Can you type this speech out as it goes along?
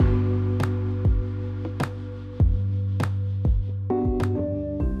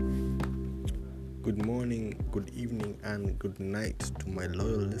and good night to my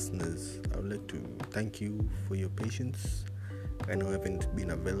loyal listeners. I would like to thank you for your patience. I know I haven't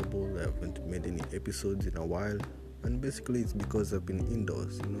been available, I haven't made any episodes in a while, and basically it's because I've been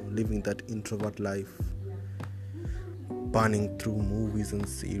indoors, living that introvert life, burning through movies and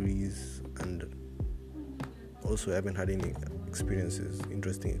series, and also I haven't had any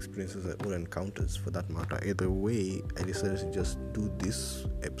interesting experiences or encounters for that matter. Either way, I decided to just do this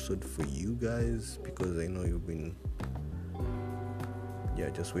episode for you guys because I know you've been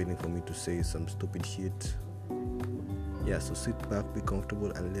just waiting for me to say some stupid shit. So sit back, be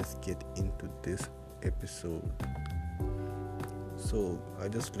comfortable, and let's get into this episode. So I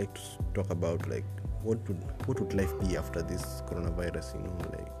just like to talk about what would life be after this coronavirus,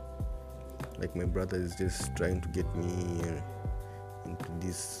 like my brother is just trying to get me into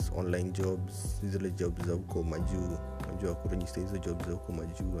these online jobs, zile jobs za huko majuu, najua kuregister hizo jobs za huko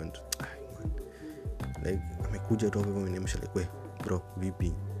majuu, and amekuja tu hapo ameniamsha we bro,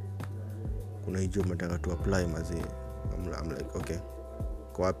 vipi, kuna hii job nataka tu apply mazee. I'm like, okay,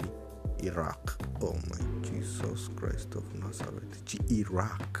 kwa wapi? Iraq. Oh my Jesus Christ of Nazareth,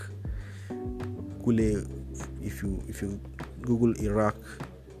 Iraq. Kule, if you Google Iraq,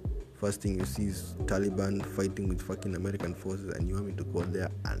 first thing you see is Taliban fighting with fucking American forces, and you want me to go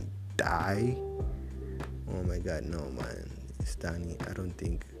there and die? Oh my God, no man, Stani. I don't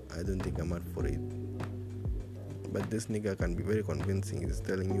think I'm up for it. But this nigga can be very convincing. He's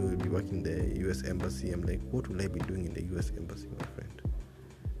telling you he'll be working in the US Embassy. I'm like, what will I be doing in the US Embassy, my friend?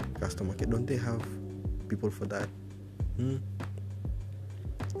 Customer care, don't they have people for that?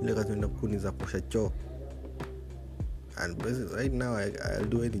 And right now I'll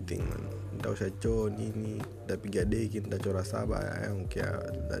do anything, man. Nitaosha choo nini, nitapiga deki, nitachora saba. I don't care.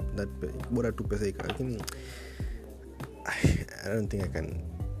 That bora tu pesa lakini I don't think I can.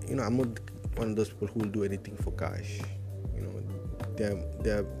 I'm not one of those people who will do anything for cash. There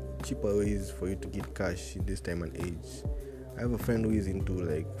are cheaper ways for you to get cash in this time and age. I have a friend who is into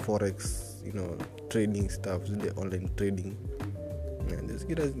forex, trading stuff, the online trading. And this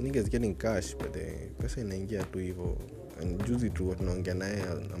niggas getting cash, but the pesa inaingia tu hivyo. And juzi tu watu naongea naye,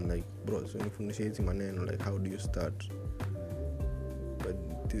 I'm like, bro, so nifundishe hizi maneno, how do you start?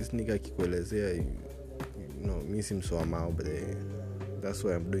 But this nigga akikuelezea, mi si msoamao, but that's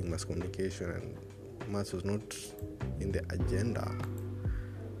why I'm doing mass communication, and maths was not in the agenda.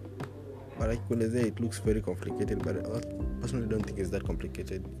 But akikuelezea, it looks very complicated, but I personally don't think it's that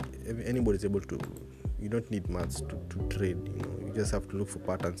complicated. Anybody's able to. You don't need maths to trade, you just have to look for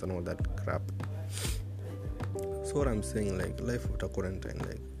patterns and all that crap. So what I'm saying, life after quarantine,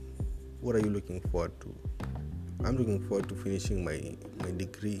 what are you looking forward to? I'm looking forward to finishing my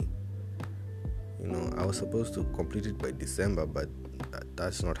degree. I was supposed to complete it by December, but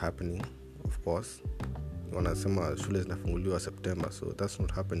that's not happening, of course. Wanasema shule zinafunguliwa September, so that's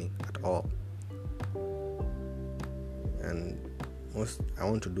not happening at all. And I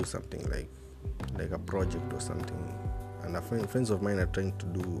want to do something like a project or something, and friends of mine are trying to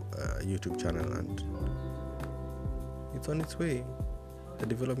do a YouTube channel, and it's on its way. The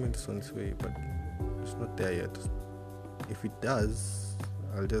development is on its way, but it's not there yet. If it does,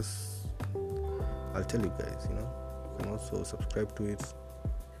 I'll tell you guys. You can also subscribe to it.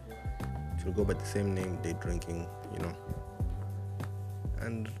 It will go by the same name, Day Drinking.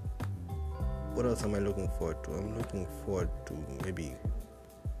 And what else am I looking forward to? I'm looking forward to maybe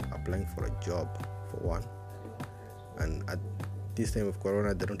applying for a job, for one. And at this time of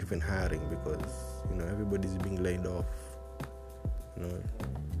corona, they're not even hiring because everybody's being laid off.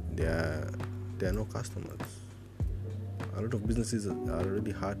 There are no customers. A lot of businesses are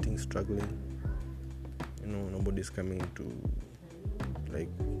already hurting, struggling. Nobody's coming to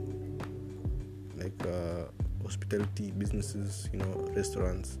hospitality businesses.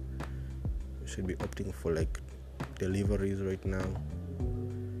 Restaurants should be opting for deliveries right now,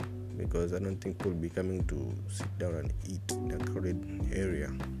 because I don't think people will be coming to sit down and eat in a crowded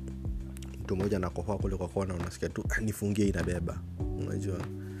area. Mtu mmoja anakohoa kule kwa kona, unasikia tu nifungie inabeba, unajua,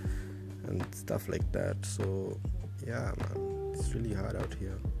 and stuff like that. So yeah man, it's really hard out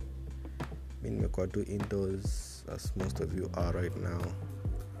here. Nimekuwa tu indoors as most of you are right now,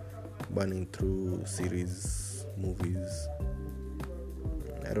 burning through series, movies.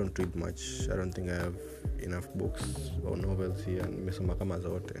 I don't read much. I don't think I have enough books or novels here. Nimesoma kama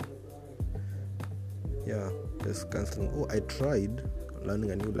zote. Just canceling. I tried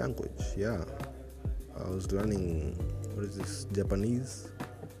learning a new language. I was learning, Japanese.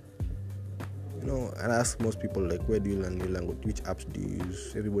 I ask most people, where do you learn new language? Which apps do you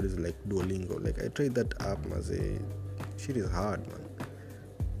use? Everybody's Duolingo. I tried that app, shit is hard, man.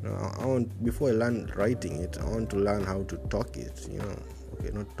 I want, before I learn writing it, I want to learn how to talk it.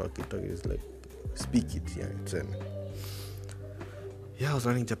 Okay, not talk it is like speak it. I was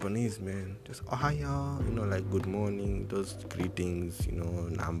learning Japanese, man. Just ohaya, like good morning, those greetings,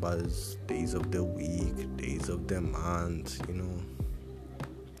 numbers, days of the week, days of the month,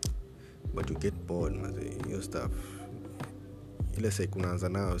 But you get bored, your stuff. Ile siku unaanza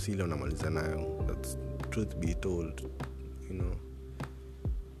nayo si ile unamaliza nayo. That's truth be told,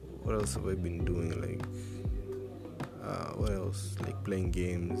 What else have I been doing? Like, what else? Like playing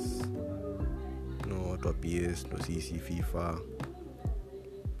games. No PS, no CC, FIFA.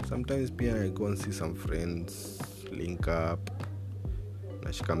 Sometimes I go and see some friends, link up,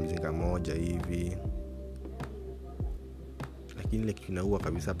 nashika mzinga moja hivi. Lakini like kinaua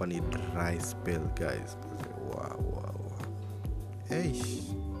kabisa hapa ni dry spell, guys. Wow. Hey,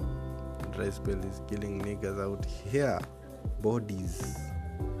 dry spell is killing niggas out here. Bodies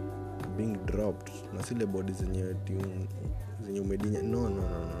being dropped. Na sile bodies zenye umedinya. No.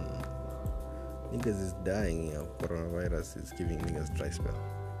 Niggas is dying. Coronavirus is giving niggas dry spell.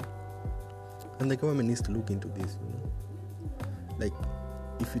 And the government needs to look into this, Like,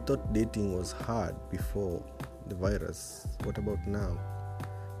 if you thought dating was hard before the virus, what about now?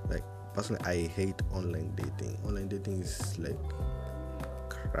 Like, personally, I hate online dating. Online dating is like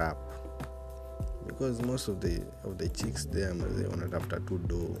crap. Because most of the chicks there, they want to after to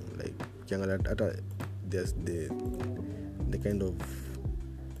do, like, there's the kind of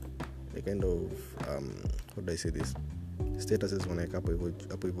how do I say this? Statuses when I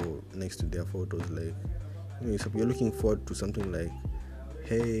up people next to their photos, like, so you're looking forward to something like,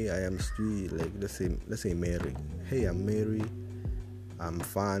 hey, I am sweet, like let's say Mary. Hey, I'm Mary. I'm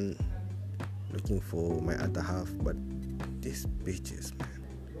fun. Looking for my other half, but these bitches, man.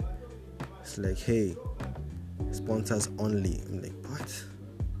 It's like, hey, sponsors only. I'm like, what?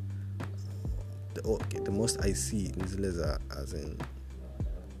 The most I see in these are as in,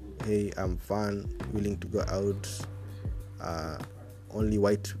 hey, I'm fun, willing to go out. Only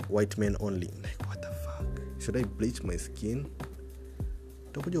white men only. Like, what the fuck? Should I bleach my skin?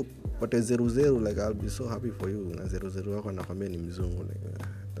 Takuja upate 0-0, like, I'll be so happy for you. Na 0-0 wako anakwambia ni mzungu. Like,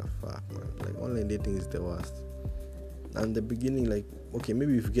 the fuck, man. Like, online dating is the worst. And the beginning, like, okay,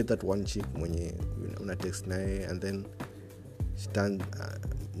 maybe if you get that one chick mwenye una text naye, and then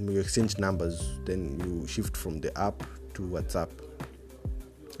you exchange numbers, then you shift from the app to WhatsApp.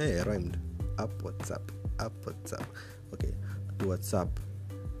 Hey, I rhymed. App WhatsApp. Okay, to WhatsApp.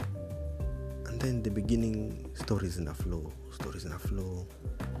 And then the beginning, stories in a flow.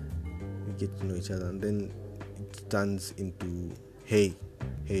 You get to know each other, and then it turns into, hey,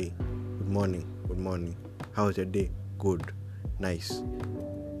 good morning. How was your day? Good, nice.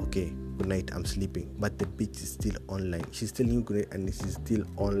 Okay, good night, I'm sleeping. But the bitch is still online. She's telling you good night and she's still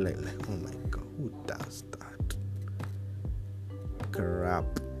online. Like, oh my god, who does that? Crap.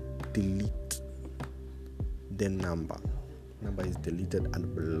 Delete the number is deleted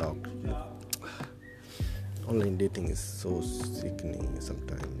and blocked. Online dating is so sickening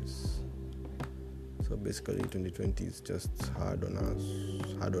sometimes. So basically 2020 is just hard on us,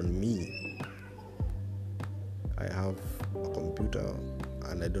 hard on me. I have a computer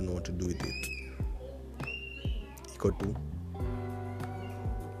and I don't know what to do with it. Equal to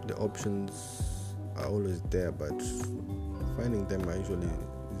the options are always there, but finding them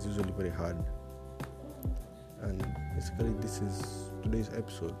is usually very hard. And basically this is today's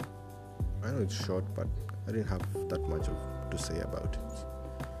episode. I know it's short, but I didn't have that much to say about it.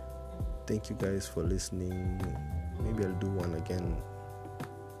 Thank you guys for listening. Maybe I'll do one again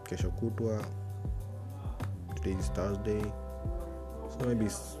kesho kutwa. Today is Thursday, so maybe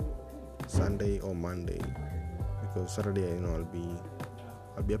Sunday or Monday, because Saturday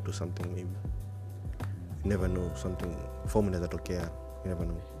I'll be up to something. Maybe you never know, something 4 minutes atokea, you never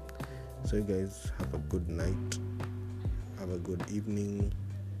know. So you guys have a good night, have a good evening,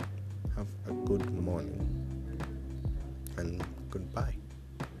 have a good morning, and goodbye.